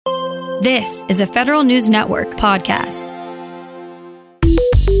This is a Federal News Network podcast.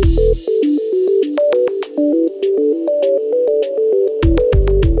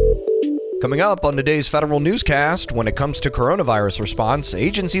 Coming up on today's Federal Newscast, when it comes to coronavirus response,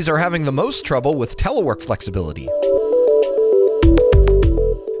 agencies are having the most trouble with telework flexibility.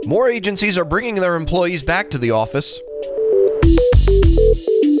 More agencies are bringing their employees back to the office.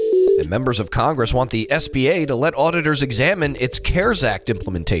 And members of Congress want the SBA to let auditors examine its CARES Act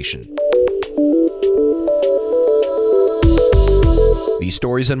implementation. These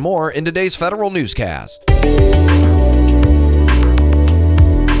stories and more in today's Federal Newscast.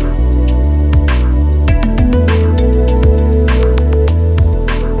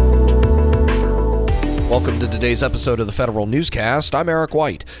 Welcome to today's episode of the Federal Newscast. I'm Eric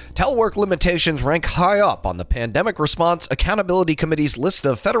White. Telework limitations rank high up on the Pandemic Response Accountability Committee's list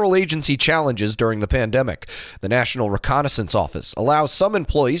of federal agency challenges during the pandemic. The National Reconnaissance Office allows some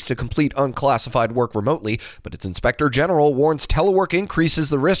employees to complete unclassified work remotely, but its Inspector General warns telework increases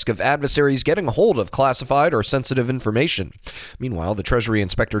the risk of adversaries getting a hold of classified or sensitive information. Meanwhile, the Treasury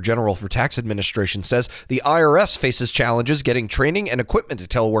Inspector General for Tax Administration says the IRS faces challenges getting training and equipment to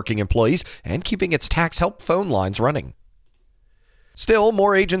teleworking employees and keeping its tax help phone lines running. Still,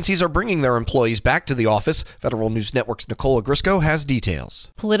 more agencies are bringing their employees back to the office. Federal News Network's Nicole Ogrysko has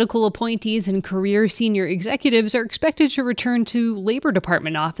details. Political appointees and career senior executives are expected to return to Labor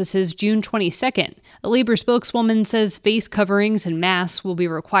Department offices June 22nd. A labor spokeswoman says face coverings and masks will be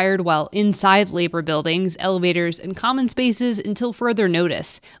required while inside labor buildings, elevators, and common spaces until further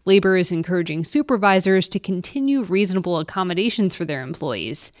notice. Labor is encouraging supervisors to continue reasonable accommodations for their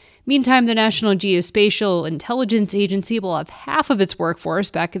employees. Meantime, the National Geospatial Intelligence Agency will have half of its workforce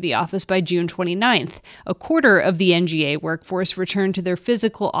back at the office by June 29th. A quarter of the NGA workforce returned to their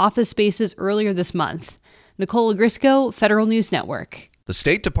physical office spaces earlier this month. Nicole Ogrysko, Federal News Network. The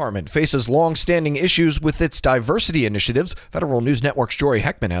State Department faces long-standing issues with its diversity initiatives. Federal News Network's Jory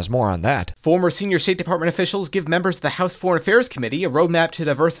Heckman has more on that. Former senior State Department officials give members of the House Foreign Affairs Committee a roadmap to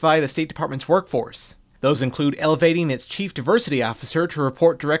diversify the State Department's workforce. Those include elevating its chief diversity officer to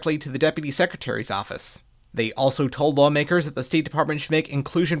report directly to the Deputy Secretary's office. They also told lawmakers that the State Department should make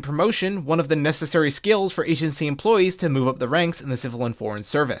inclusion promotion one of the necessary skills for agency employees to move up the ranks in the civil and foreign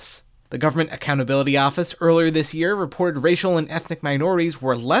service. The Government Accountability Office earlier this year reported racial and ethnic minorities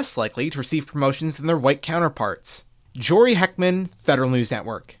were less likely to receive promotions than their white counterparts. Jory Heckman, Federal News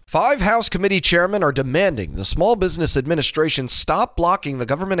Network. 5 House committee chairmen are demanding the Small Business Administration stop blocking the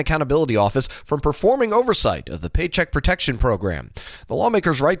Government Accountability Office from performing oversight of the Paycheck Protection Program. The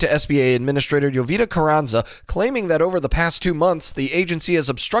lawmakers write to SBA Administrator Jovita Carranza, claiming that over the past 2 months, the agency has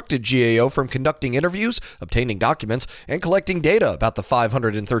obstructed GAO from conducting interviews, obtaining documents, and collecting data about the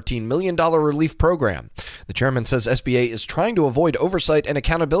 $513 million relief program. The chairman says SBA is trying to avoid oversight and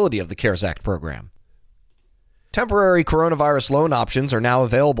accountability of the CARES Act program. Temporary coronavirus loan options are now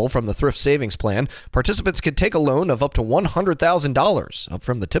available from the Thrift Savings Plan. Participants can take a loan of up to $100,000, up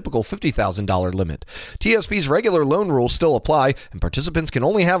from the typical $50,000 limit. TSP's regular loan rules still apply, and participants can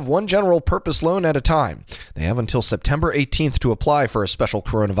only have one general purpose loan at a time. They have until September 18th to apply for a special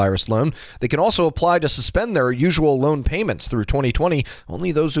coronavirus loan. They can also apply to suspend their usual loan payments through 2020.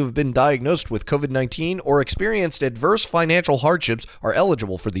 Only those who have been diagnosed with COVID-19 or experienced adverse financial hardships are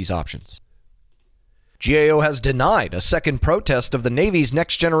eligible for these options. GAO has denied a second protest of the Navy's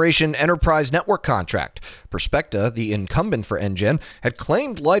Next Generation Enterprise Network contract. Perspecta, the incumbent for NGEN, had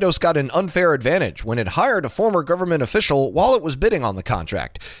claimed Leidos got an unfair advantage when it hired a former government official while it was bidding on the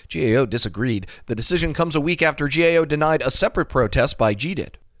contract. GAO disagreed. The decision comes a week after GAO denied a separate protest by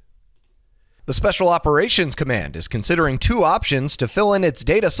GDIT. The Special Operations Command is considering 2 options to fill in its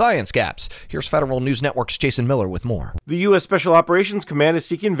data science gaps. Here's Federal News Network's Jason Miller with more. The U.S. Special Operations Command is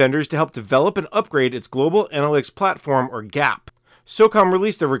seeking vendors to help develop and upgrade its Global Analytics Platform, or GAP. SOCOM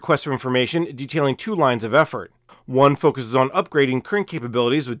released a request for information detailing 2 lines of effort. One focuses on upgrading current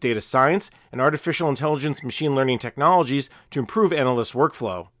capabilities with data science and artificial intelligence machine learning technologies to improve analyst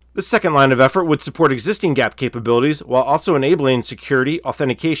workflow. The second line of effort would support existing GAP capabilities while also enabling security,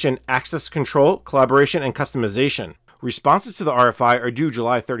 authentication, access control, collaboration, and customization. Responses to the RFI are due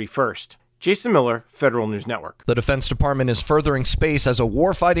July 31st. Jason Miller, Federal News Network. The Defense Department is furthering space as a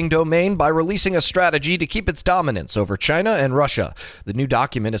warfighting domain by releasing a strategy to keep its dominance over China and Russia. The new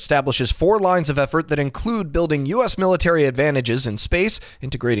document establishes 4 lines of effort that include building U.S. military advantages in space,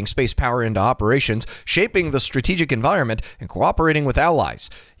 integrating space power into operations, shaping the strategic environment, and cooperating with allies.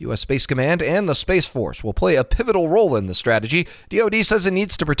 U.S. Space Command and the Space Force will play a pivotal role in the strategy. DoD says it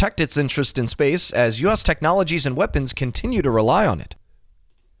needs to protect its interest in space as U.S. technologies and weapons continue to rely on it.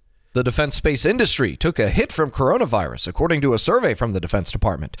 The defense space industry took a hit from coronavirus, according to a survey from the Defense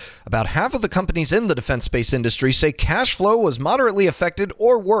Department. About half of the companies in the defense space industry say cash flow was moderately affected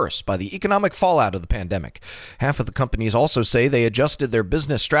or worse by the economic fallout of the pandemic. Half of the companies also say they adjusted their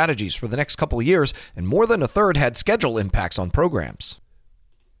business strategies for the next couple of years, and more than a third had schedule impacts on programs.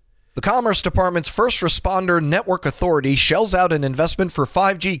 The Commerce Department's First Responder Network Authority shells out an investment for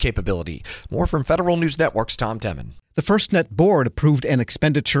 5G capability. More from Federal News Network's Tom Temin. The FirstNet board approved an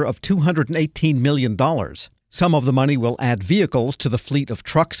expenditure of $218 million. Some of the money will add vehicles to the fleet of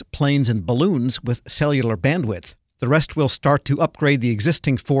trucks, planes, and balloons with cellular bandwidth. The rest will start to upgrade the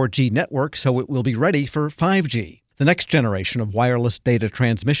existing 4G network so it will be ready for 5G, the next generation of wireless data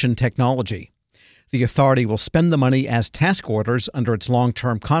transmission technology. The authority will spend the money as task orders under its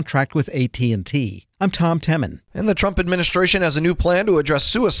long-term contract with AT&T. I'm Tom Temin. And the Trump administration has a new plan to address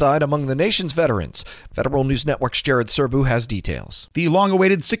suicide among the nation's veterans. Federal News Network's Jared Serbu has details. The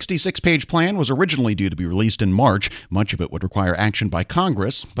long-awaited 66-page plan was originally due to be released in March. Much of it would require action by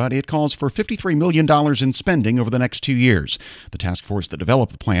Congress, but it calls for $53 million in spending over the next 2 years. The task force that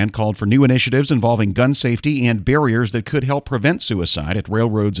developed the plan called for new initiatives involving gun safety and barriers that could help prevent suicide at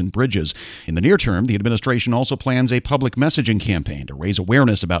railroads and bridges. In the near term, the administration also plans a public messaging campaign to raise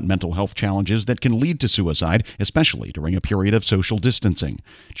awareness about mental health challenges that can lead to suicide, especially during a period of social distancing.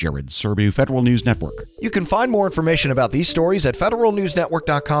 Jared Serbu, Federal News Network. You can find more information about these stories at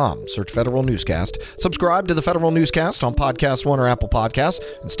federalnewsnetwork.com. Search Federal Newscast. Subscribe to the Federal Newscast on Podcast One or Apple Podcasts,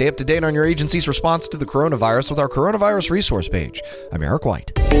 and stay up to date on your agency's response to the coronavirus with our coronavirus resource page. I'm Eric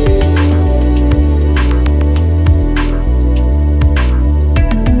White.